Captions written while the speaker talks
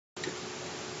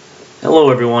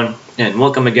Hello everyone, and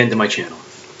welcome again to my channel.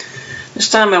 This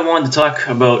time I wanted to talk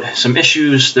about some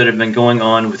issues that have been going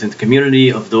on within the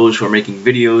community of those who are making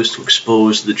videos to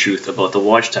expose the truth about the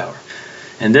Watchtower.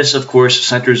 And this, of course,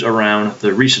 centers around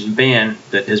the recent ban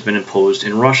that has been imposed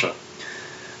in Russia.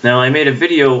 Now, I made a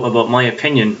video about my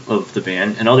opinion of the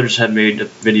ban, and others have made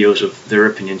videos of their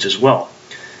opinions as well.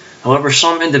 However,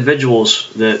 some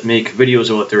individuals that make videos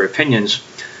about their opinions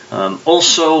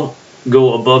also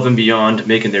go above and beyond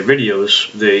making their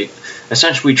videos. They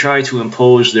essentially try to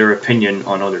impose their opinion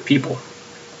on other people.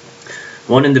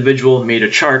 One individual made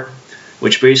a chart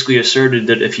which basically asserted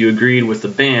that if you agreed with the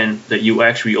ban, that you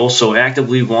actually also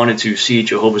actively wanted to see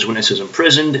Jehovah's Witnesses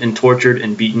imprisoned and tortured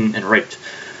and beaten and raped,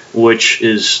 which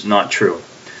is not true.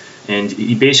 And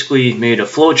he basically made a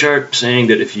flowchart saying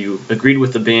that if you agreed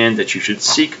with the ban, that you should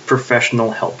seek professional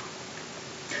help.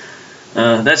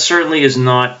 That certainly is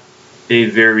not a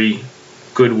very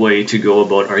good way to go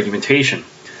about argumentation.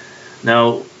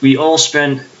 Now, we all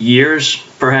spend years,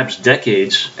 perhaps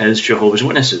decades, as Jehovah's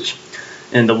Witnesses,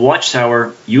 and the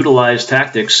Watchtower utilized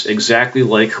tactics exactly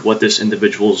like what this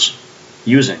individual's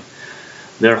using.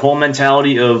 Their whole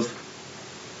mentality of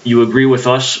you agree with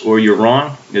us or you're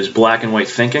wrong is black and white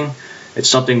thinking. It's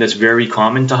something that's very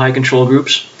common to high control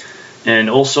groups, and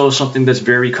also something that's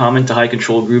very common to high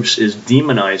control groups is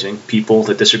demonizing people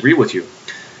that disagree with you.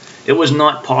 It was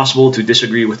not possible to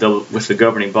disagree with the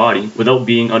governing body without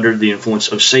being under the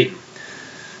influence of Satan.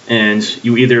 And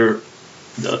you either,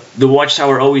 the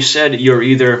Watchtower always said, you're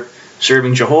either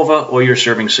serving Jehovah or you're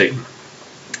serving Satan.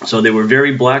 So they were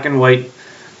very black and white.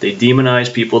 They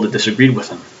demonized people that disagreed with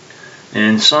them.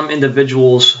 And some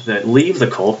individuals that leave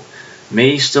the cult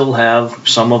may still have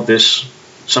some of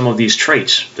these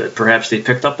traits that perhaps they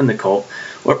picked up in the cult,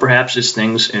 or perhaps it's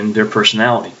things in their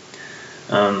personality.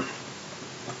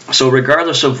 So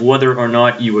regardless of whether or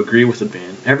not you agree with the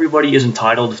ban, everybody is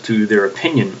entitled to their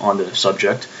opinion on the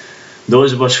subject.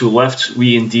 Those of us who left,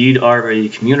 we indeed are a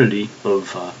community of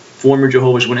former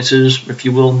Jehovah's Witnesses, if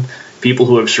you will, people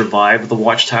who have survived the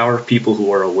Watchtower, people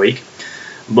who are awake.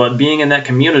 But being in that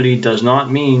community does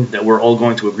not mean that we're all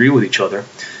going to agree with each other.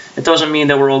 It doesn't mean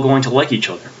that we're all going to like each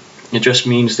other. It just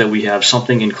means that we have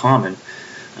something in common.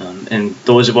 And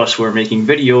those of us who are making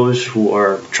videos, who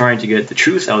are trying to get the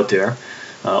truth out there,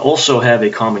 also have a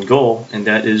common goal, and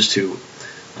that is to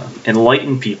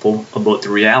enlighten people about the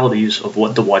realities of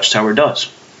what the Watchtower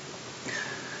does.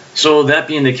 So that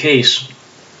being the case,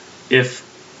 if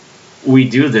we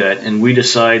do that and we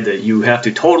decide that you have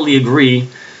to totally agree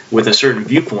with a certain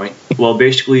viewpoint, well,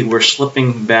 basically we're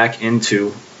slipping back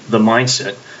into the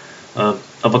mindset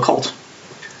of a cult.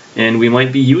 And we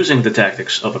might be using the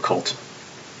tactics of a cult.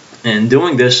 And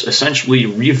doing this essentially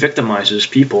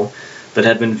re-victimizes people that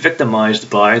have been victimized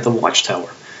by the Watchtower.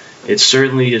 It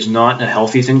certainly is not a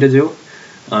healthy thing to do.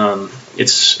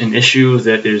 It's an issue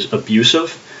that is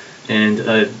abusive,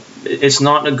 and it's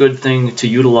not a good thing to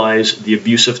utilize the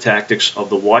abusive tactics of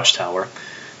the Watchtower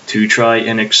to try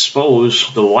and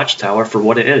expose the Watchtower for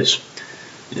what it is.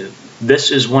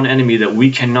 This is one enemy that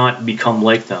we cannot become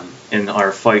like them in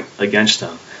our fight against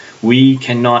them. We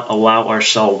cannot allow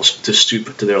ourselves to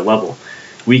stoop to their level.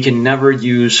 We can never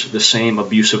use the same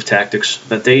abusive tactics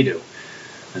that they do.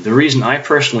 And the reason I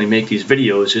personally make these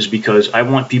videos is because I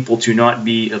want people to not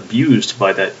be abused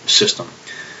by that system.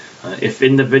 If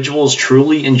individuals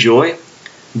truly enjoy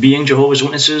being Jehovah's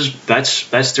Witnesses,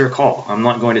 that's their call. I'm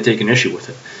not going to take an issue with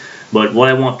it. But what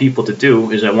I want people to do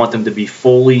is I want them to be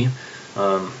fully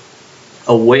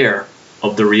aware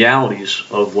of the realities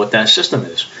of what that system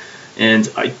is. And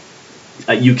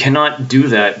you cannot do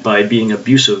that by being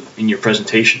abusive in your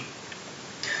presentation.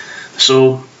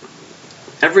 So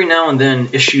every now and then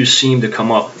issues seem to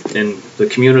come up in the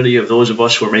community of those of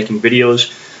us who are making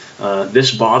videos.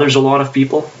 This bothers a lot of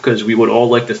people because we would all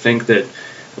like to think that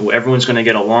everyone's going to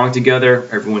get along together,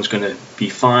 everyone's going to be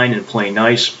fine and play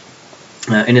nice.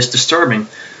 And it's disturbing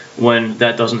when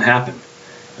that doesn't happen.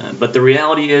 But the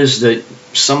reality is that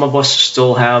some of us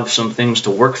still have some things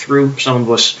to work through. Some of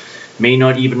us may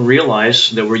not even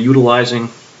realize that we're utilizing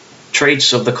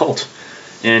traits of the cult.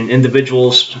 And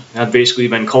individuals have basically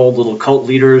been called little cult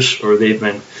leaders, or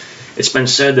it's been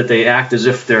said that they act as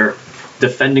if they're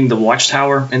defending the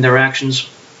Watchtower in their actions.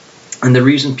 And the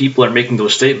reason people are making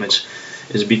those statements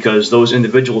is because those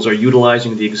individuals are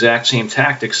utilizing the exact same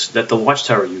tactics that the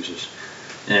Watchtower uses.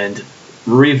 And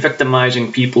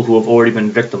re-victimizing people who have already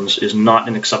been victims is not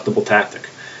an acceptable tactic.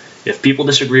 If people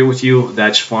disagree with you,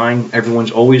 that's fine. Everyone's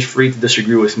always free to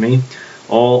disagree with me.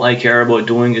 All I care about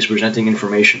doing is presenting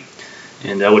information.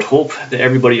 And I would hope that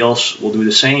everybody else will do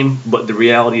the same, but the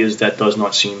reality is that does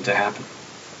not seem to happen.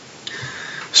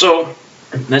 So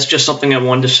that's just something I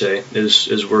wanted to say,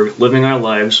 as we're living our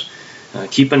lives.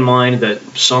 Keep in mind that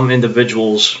some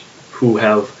individuals who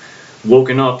have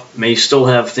woken up may still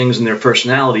have things in their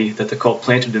personality that the cult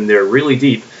planted in there really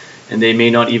deep, and they may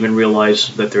not even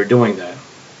realize that they're doing that.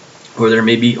 Or there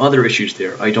may be other issues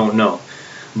there, I don't know.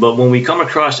 But when we come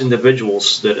across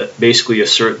individuals that basically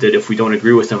assert that if we don't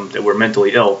agree with them that we're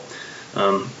mentally ill,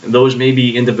 those may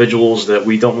be individuals that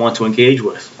we don't want to engage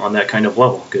with on that kind of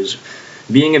level, because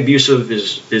being abusive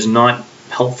is not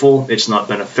helpful, it's not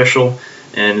beneficial,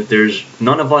 and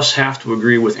none of us have to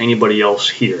agree with anybody else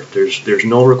here. There's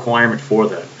no requirement for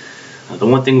that. The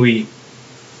one thing we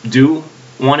do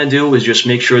want to do is just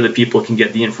make sure that people can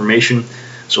get the information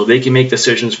so they can make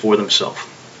decisions for themselves.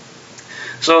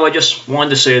 So I just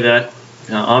wanted to say that.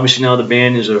 Obviously now the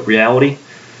ban is a reality.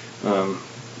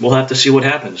 We'll have to see what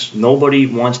happens. Nobody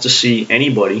wants to see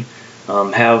anybody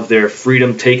have their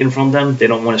freedom taken from them. They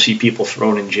don't want to see people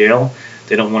thrown in jail.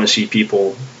 They don't want to see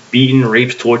people beaten,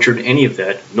 raped, tortured, any of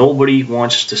that. Nobody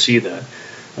wants to see that.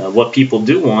 What people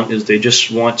do want is they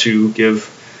just want to give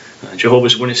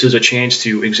Jehovah's Witnesses a chance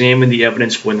to examine the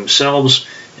evidence for themselves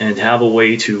and have a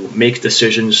way to make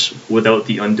decisions without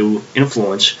the undue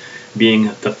influence being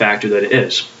the factor that it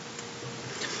is.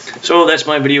 So that's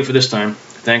my video for this time.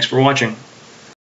 Thanks for watching.